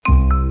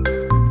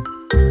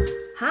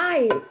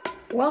Hi,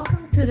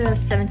 welcome to the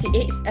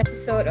 78th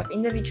episode of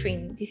In the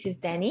Vitrine. This is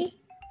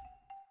Danny.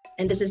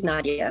 And this is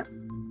Nadia.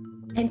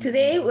 And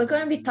today we're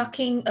going to be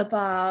talking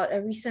about a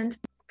recent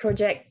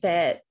project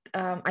that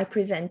I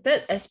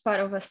presented as part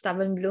of a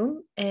Stubborn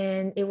Bloom.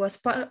 And it was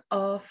part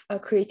of a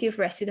creative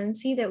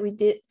residency that we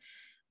did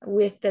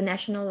with the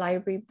National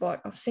Library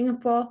Board of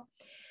Singapore,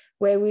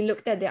 where we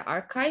looked at their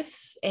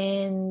archives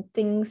and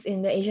things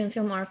in the Asian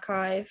Film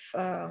Archive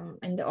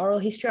and the Oral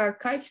History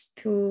Archives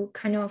to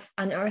kind of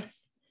unearth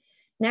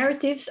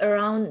narratives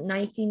around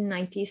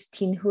 1990s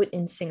teenhood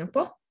in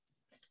Singapore.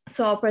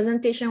 So our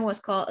presentation was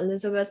called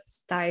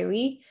Elizabeth's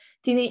Diary,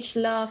 Teenage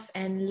Love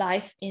and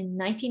Life in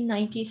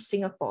 1990s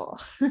Singapore.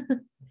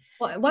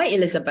 Why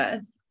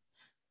Elizabeth?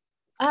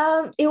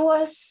 It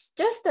was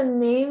just a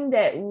name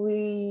that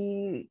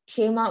we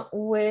came up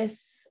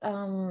with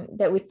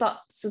that we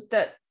thought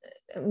suited.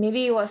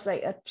 Maybe it was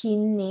like a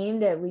teen name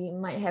that we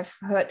might have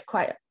heard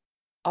quite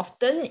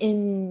often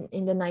in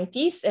the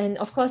 90s. And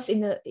of course,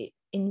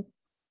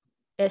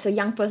 as a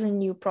young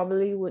person, you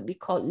probably would be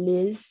called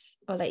Liz,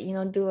 or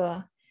do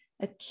a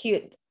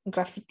cute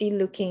graffiti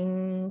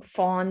looking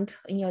font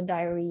in your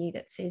diary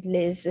that says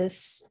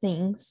Liz's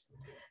things.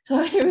 So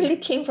it really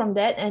came from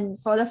that. And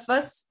for the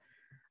first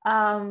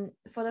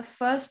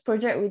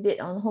project we did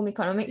on home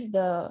economics,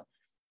 the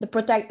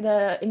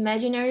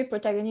imaginary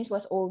protagonist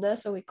was older,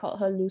 so we called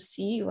her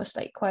Lucy. It was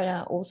like quite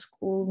an old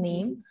school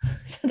name.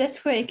 So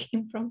that's where it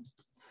came from.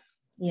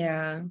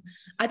 Yeah,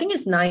 I think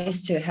it's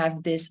nice to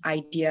have these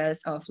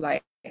ideas of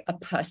like a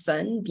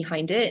person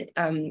behind it.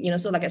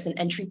 So like as an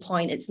entry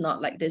point, it's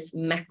not like this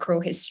macro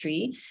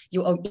history.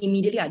 You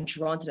immediately are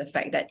drawn to the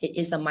fact that it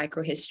is a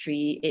micro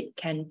history. It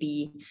can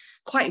be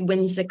quite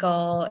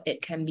whimsical.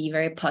 It can be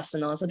very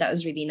personal. So that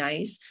was really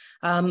nice.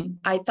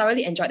 I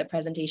thoroughly enjoyed the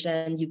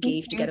presentation you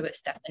gave together with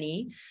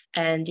Stephanie.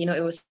 And,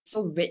 it was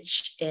so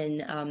rich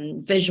in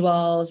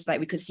visuals. Like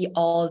we could see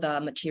all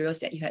the materials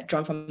that you had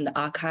drawn from the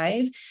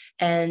archive.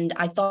 And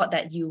I thought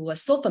that you were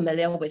so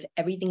familiar with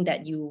everything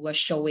that you were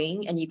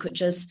showing, and you could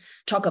just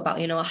talk about,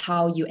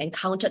 how you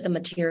encountered the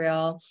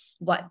material,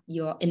 what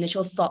your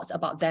initial thoughts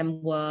about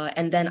them were.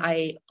 And then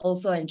I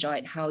also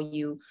enjoyed how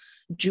you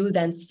drew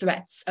then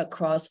threads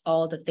across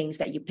all the things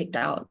that you picked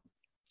out.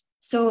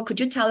 So could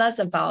you tell us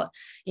about,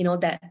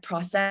 that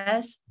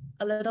process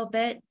a little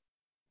bit?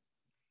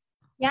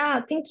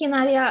 Yeah, thank you,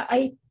 Nadia.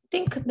 I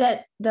think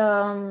that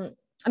the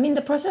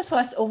process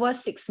was over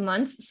 6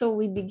 months. So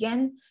we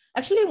began,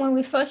 actually, when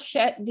we first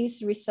shared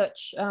this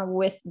research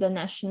with the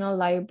National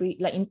Library,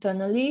 like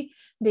internally,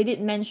 they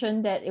did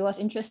mention that it was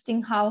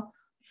interesting how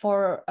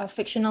for a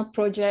fictional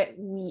project,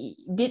 we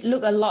did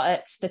look a lot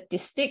at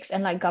statistics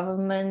and like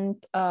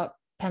government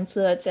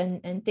pamphlets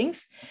and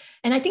things.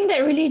 And I think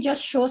that really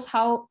just shows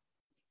how,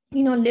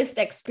 lived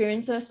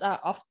experiences are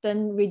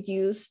often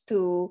reduced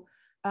to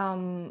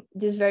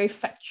this very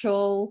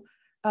factual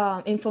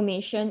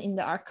information in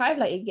the archive,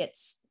 like it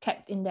gets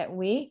kept in that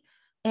way.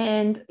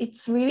 And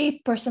it's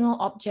really personal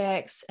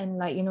objects and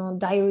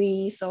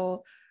diaries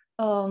or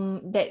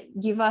that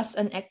give us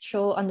an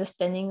actual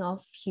understanding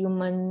of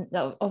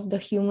the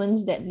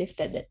humans that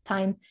lived at that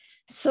time.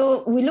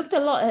 So we looked a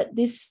lot at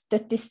these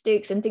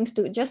statistics and things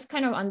to just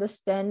kind of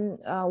understand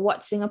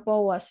what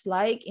Singapore was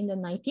like in the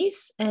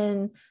 90s.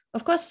 And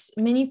of course,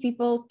 many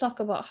people talk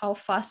about how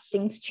fast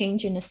things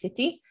change in a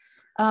city.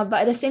 But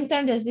at the same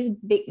time, there's these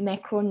big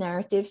macro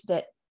narratives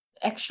that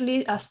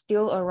actually are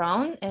still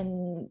around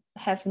and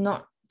have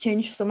not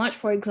changed so much.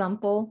 For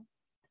example,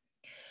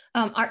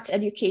 arts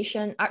and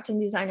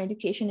design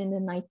education in the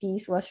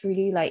 90s was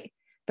really like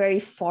very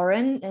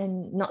foreign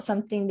and not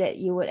something that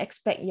you would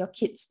expect your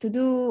kids to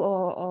do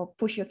or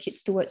push your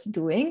kids towards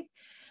doing.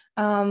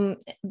 And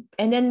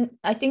then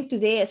I think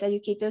today as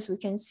educators, we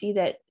can see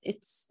that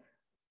it's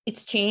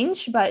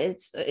changed, but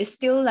it's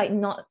still like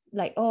not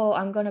like, oh,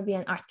 I'm gonna be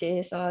an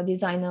artist or a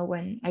designer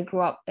when I grew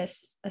up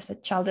as a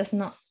child. That's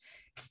not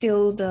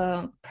still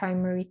the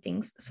primary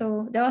things.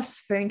 So that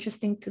was very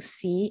interesting to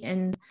see.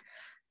 And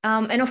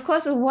of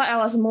course, what I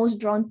was most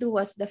drawn to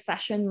was the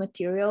fashion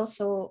material.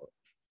 So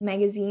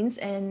magazines,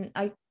 and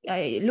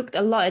I looked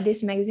a lot at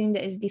this magazine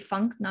that is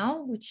defunct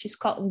now, which is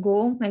called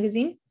Go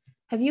magazine.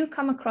 Have you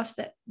come across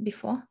that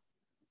before?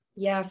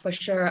 Yeah, for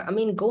sure. I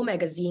mean, Go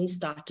magazine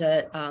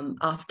started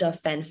after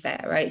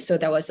Fanfare, right? So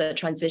there was a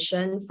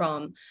transition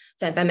from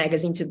Fanfare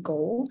magazine to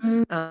Go.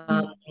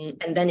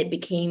 And then it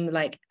became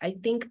like, I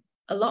think,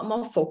 a lot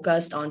more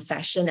focused on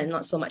fashion and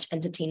not so much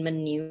entertainment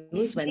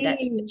news when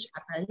that switch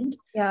happened.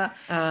 Yeah.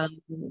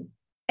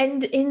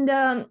 And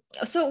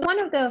so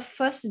one of the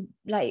first,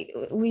 like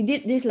we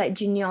did this like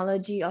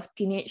genealogy of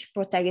teenage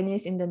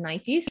protagonists in the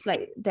 90s,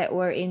 like that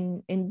were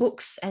in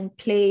books and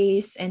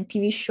plays and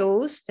TV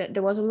shows, that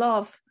there was a lot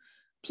of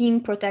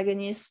teen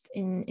protagonists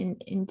in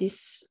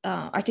these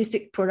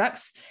artistic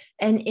products.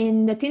 And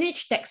in the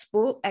teenage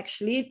textbook,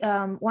 actually,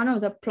 one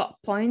of the plot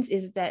points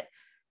is that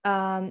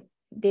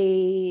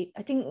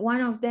I think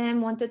one of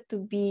them wanted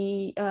to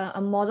be a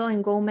model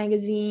in Go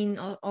magazine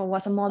or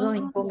was a model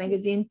in Go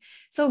magazine.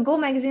 So Go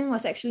magazine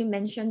was actually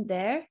mentioned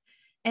there.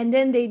 And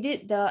then they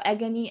did the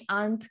agony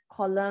aunt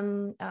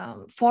column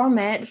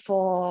format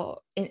for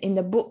in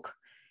the book,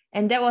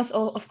 and that was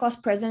all, of course,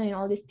 present in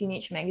all these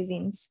teenage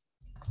magazines.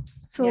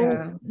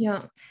 So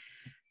yeah.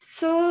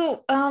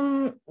 So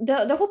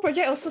the whole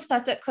project also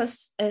started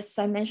because, as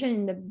I mentioned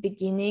in the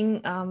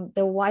beginning,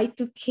 the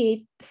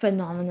Y2K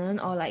phenomenon,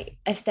 or like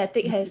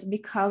aesthetic, has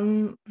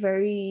become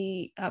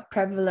very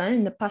prevalent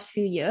in the past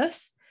few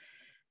years.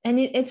 And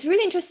it's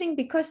really interesting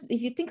because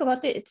if you think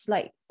about it, it's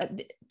like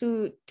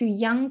to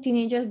young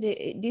teenagers,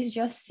 this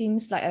just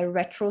seems like a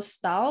retro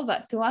style,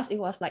 but to us it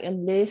was like a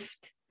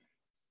lived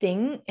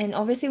thing. And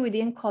obviously we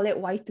didn't call it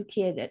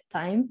Y2K at that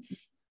time.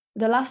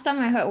 The last time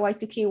I heard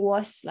Y2K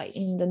was like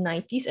in the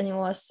 90s, and it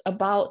was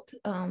about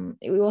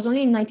it was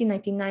only in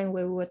 1999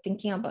 where we were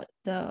thinking about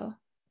the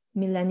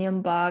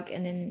millennium bug,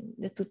 and then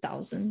the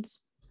 2000s.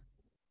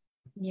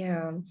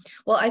 Yeah.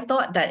 Well, I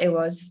thought that it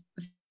was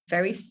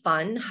very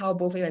fun how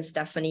both you and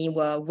Stephanie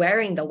were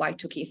wearing the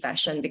Y2K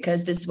fashion,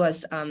 because this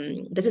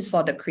is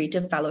for the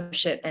Creative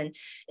Fellowship, and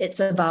it's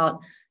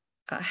about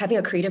having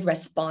a creative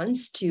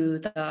response to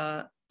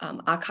the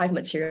archive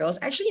materials.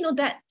 Actually,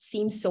 that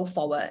seems so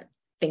forward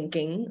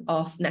thinking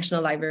of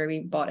National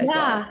Library Board as well.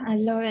 Yeah, I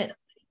love it.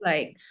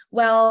 Like,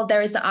 well,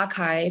 there is the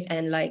archive,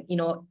 and like,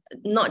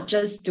 not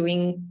just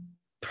doing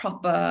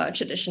proper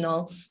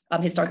traditional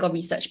historical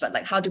research, but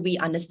like, how do we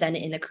understand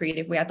it in a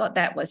creative way? I thought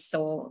that was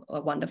so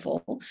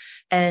wonderful.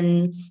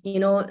 And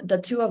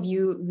the two of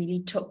you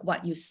really took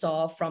what you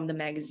saw from the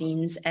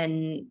magazines,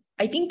 and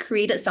I think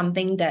created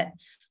something that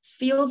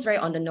feels very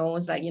on the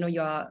nose. Like,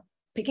 you're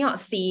picking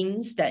out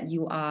themes that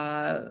you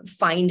are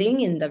finding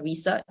in the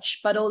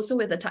research, but also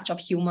with a touch of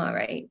humor,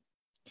 right?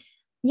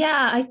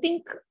 Yeah, I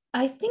think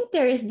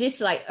there is this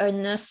like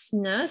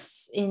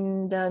earnestness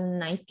in the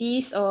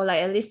 90s, or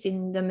like at least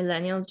in the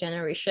millennial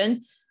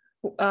generation,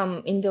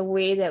 in the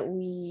way that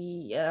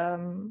we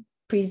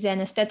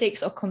present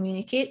aesthetics or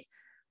communicate.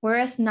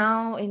 Whereas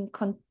now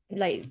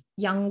like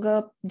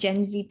younger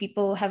Gen Z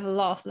people have a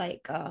lot of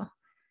like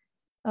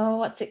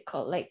what's it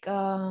called? Like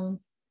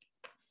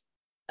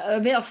a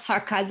bit of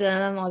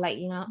sarcasm, or like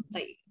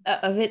like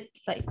a bit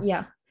like,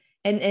 yeah.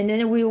 And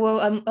then we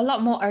were a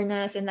lot more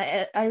earnest, and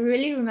like I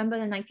really remember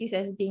the 90s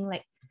as being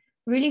like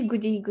really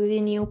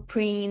goody new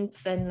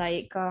prints, and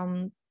like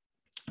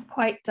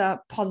quite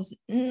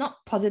not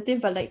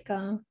positive, but like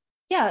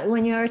yeah,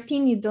 when you're a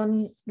teen you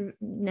don't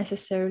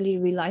necessarily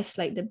realize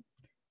like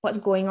what's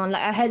going on.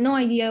 Like I had no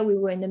idea we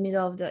were in the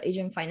middle of the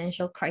Asian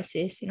financial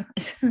crisis,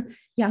 as a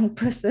young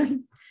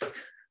person.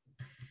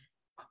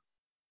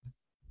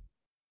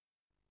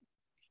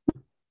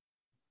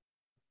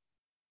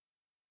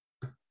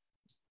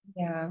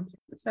 Yeah.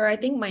 So I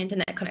think my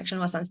internet connection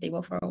was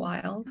unstable for a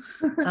while.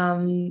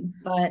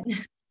 But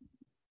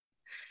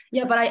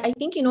yeah, but I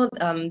think,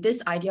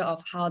 this idea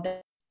of how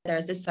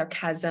there's this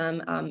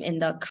sarcasm in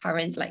the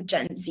current like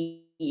Gen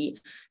Z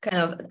kind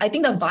of, I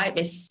think the vibe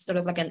is sort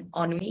of like an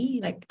ennui,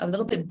 like a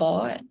little bit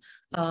bored.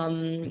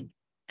 And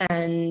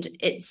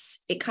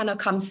it kind of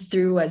comes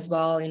through as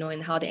well,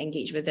 in how they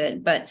engage with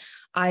it. But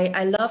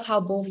I love how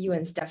both you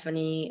and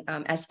Stephanie,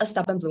 as a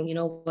stubborn bloom,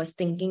 was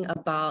thinking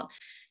about,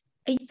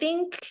 I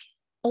think,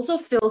 also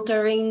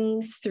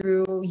filtering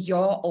through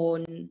your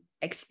own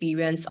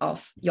experience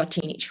of your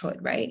teenagehood,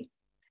 right?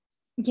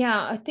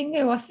 Yeah, I think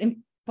it was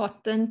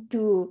important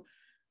to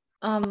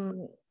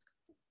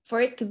for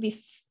it to be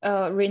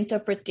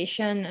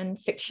reinterpretation and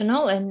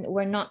fictional, and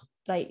we're not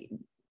like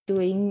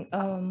doing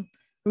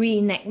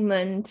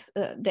reenactment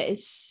that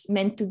is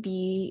meant to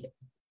be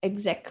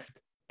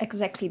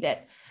exactly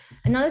that.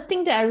 Another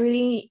thing that I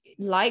really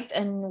liked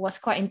and was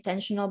quite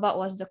intentional about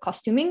was the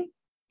costuming.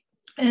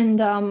 And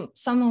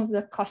some of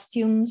the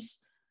costumes,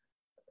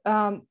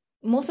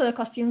 most of the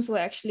costumes were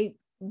actually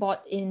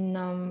bought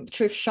in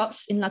thrift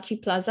shops in Lucky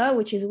Plaza,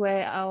 which is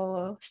where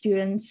our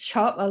students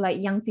shop, or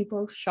like young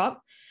people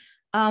shop.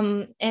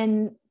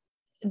 And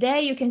there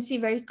you can see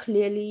very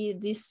clearly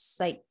this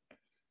like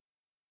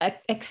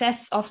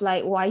excess of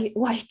like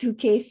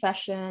Y2K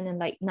fashion and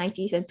like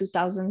 90s and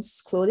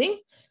 2000s clothing.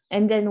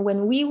 And then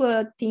when we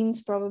were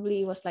teens,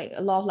 probably it was like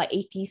a lot of like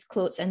 80s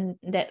clothes, and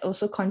that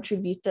also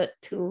contributed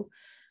to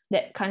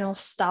that kind of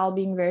style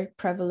being very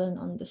prevalent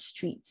on the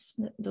streets,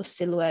 those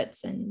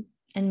silhouettes and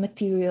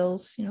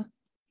materials.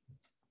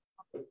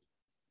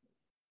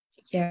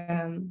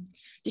 Yeah.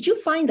 Did you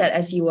find that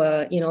as you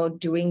were,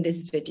 doing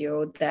this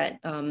video, that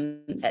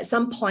at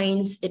some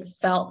points it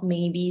felt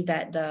maybe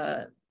that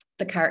the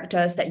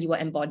characters that you were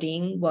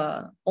embodying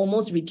were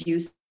almost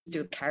reduced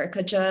to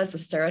caricatures or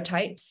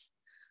stereotypes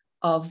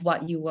of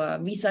what you were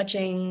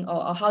researching,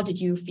 or how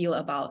did you feel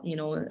about,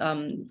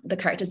 the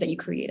characters that you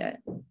created?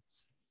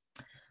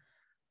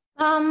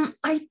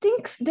 I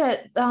think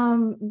that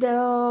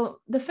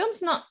the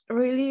film's not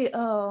really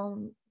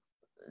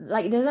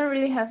like doesn't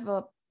really have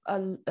a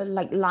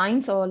like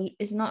lines, or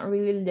it's not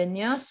really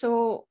linear.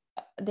 So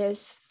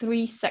there's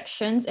 3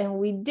 sections, and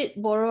we did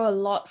borrow a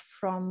lot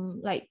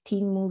from like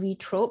teen movie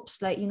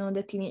tropes, like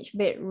the teenage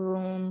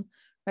bedroom,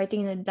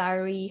 writing in a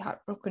diary,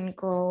 heartbroken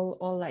girl,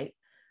 or like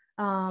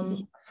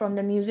from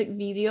the music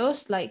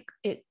videos. Like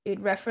it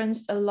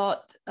referenced a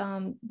lot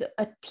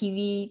a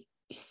TV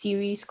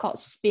series called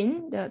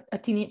Spin, a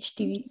teenage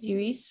TV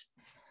series,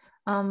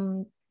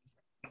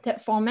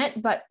 that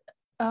format. But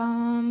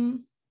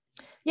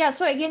yeah,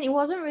 so again, it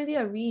wasn't really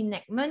a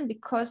reenactment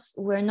because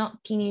we're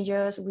not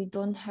teenagers. We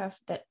don't have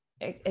that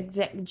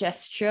exact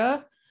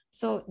gesture.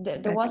 So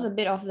there was a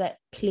bit of that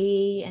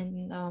play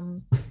and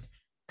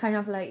kind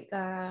of like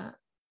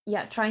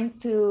trying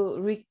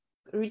to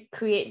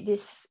recreate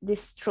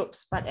these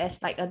tropes, but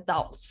as like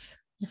adults.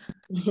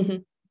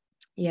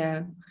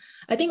 Yeah,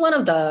 I think one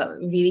of the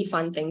really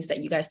fun things that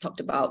you guys talked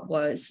about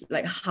was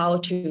like how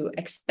to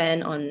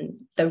expand on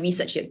the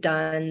research you've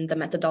done, the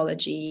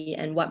methodology,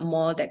 and what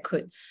more that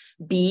could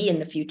be in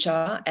the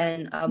future.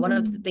 And one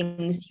of the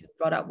things you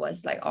brought up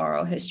was like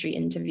oral history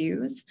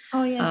interviews.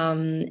 Oh, yes.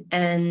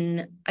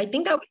 And I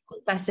think that was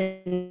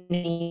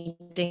fascinating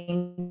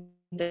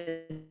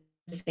to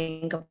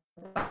think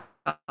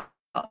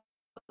about,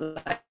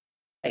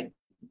 like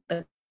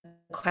the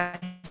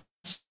question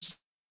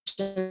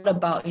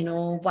about,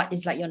 what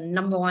is like your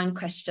number one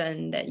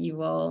question that you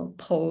will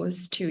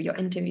pose to your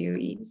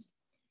interviewees?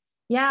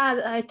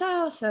 Yeah, I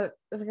thought it was a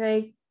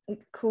very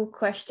cool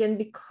question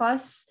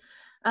because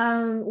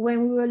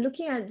when we were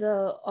looking at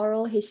the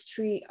oral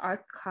history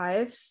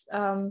archives,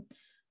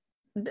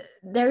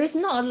 there is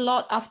not a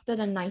lot after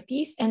the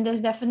 90s, and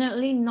there's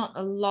definitely not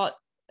a lot,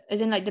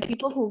 as in like the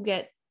people who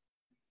get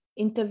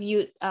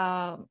interviewed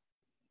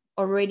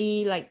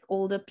already like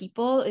older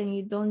people, and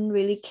you don't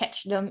really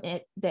catch them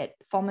at that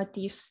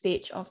formative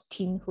stage of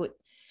teenhood,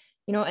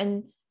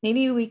 and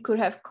maybe we could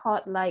have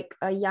caught like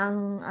a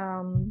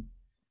young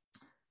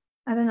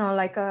I don't know,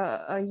 like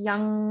a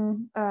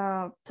young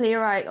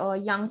playwright or a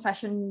young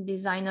fashion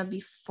designer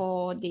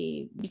before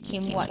they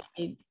became what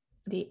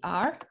they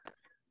are.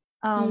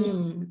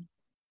 And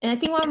I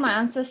think one of my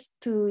answers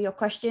to your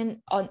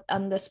question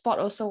on the spot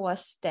also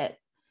was that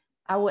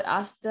I would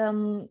ask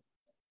them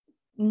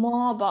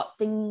more about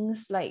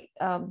things like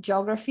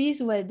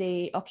geographies where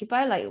they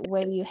occupy, like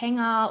where do you hang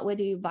out, where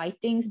do you buy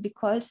things,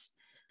 because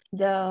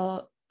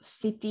the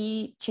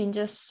city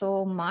changes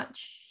so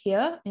much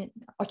here, and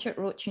Orchard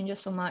Road changes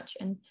so much,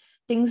 and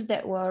things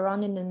that were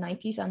around in the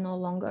 90s are no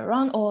longer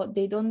around, or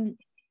they don't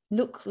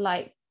look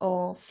like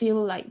or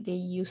feel like they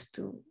used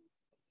to.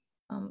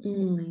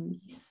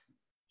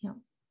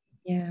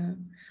 Yeah,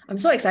 I'm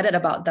so excited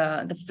about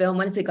the film.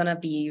 When is it gonna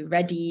be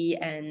ready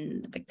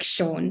and like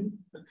shown?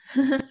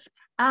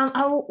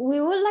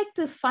 We would like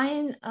to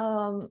find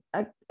a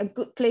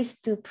good place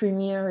to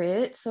premiere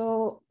it.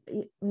 So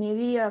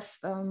maybe I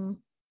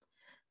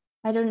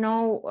don't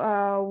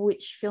know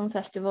which film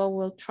festival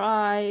we'll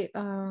try,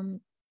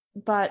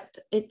 but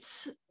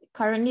it's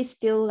currently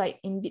still like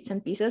in bits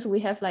and pieces.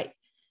 We have like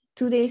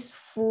 2 days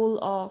full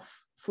of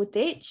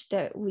footage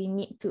that we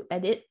need to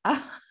edit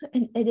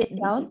and edit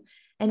down.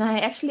 And I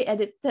actually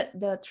edited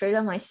the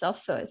trailer myself,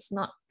 so it's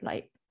not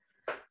like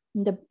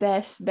the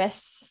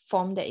best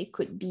form that it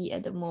could be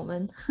at the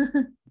moment.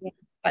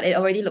 But it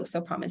already looks so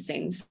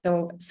promising.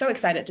 So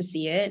excited to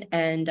see it,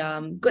 and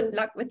good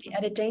luck with the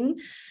editing.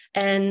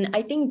 And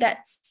I think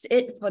that's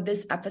it for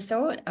this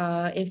episode.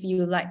 If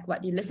you like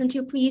what you listen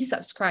to, please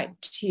subscribe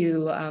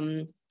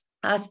to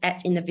us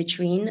at In the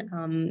Vitrine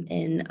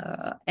in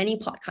any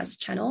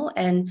podcast channel.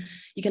 And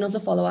you can also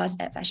follow us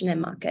at Fashion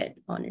and Market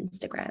on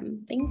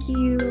Instagram. Thank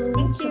you.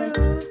 Thank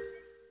you.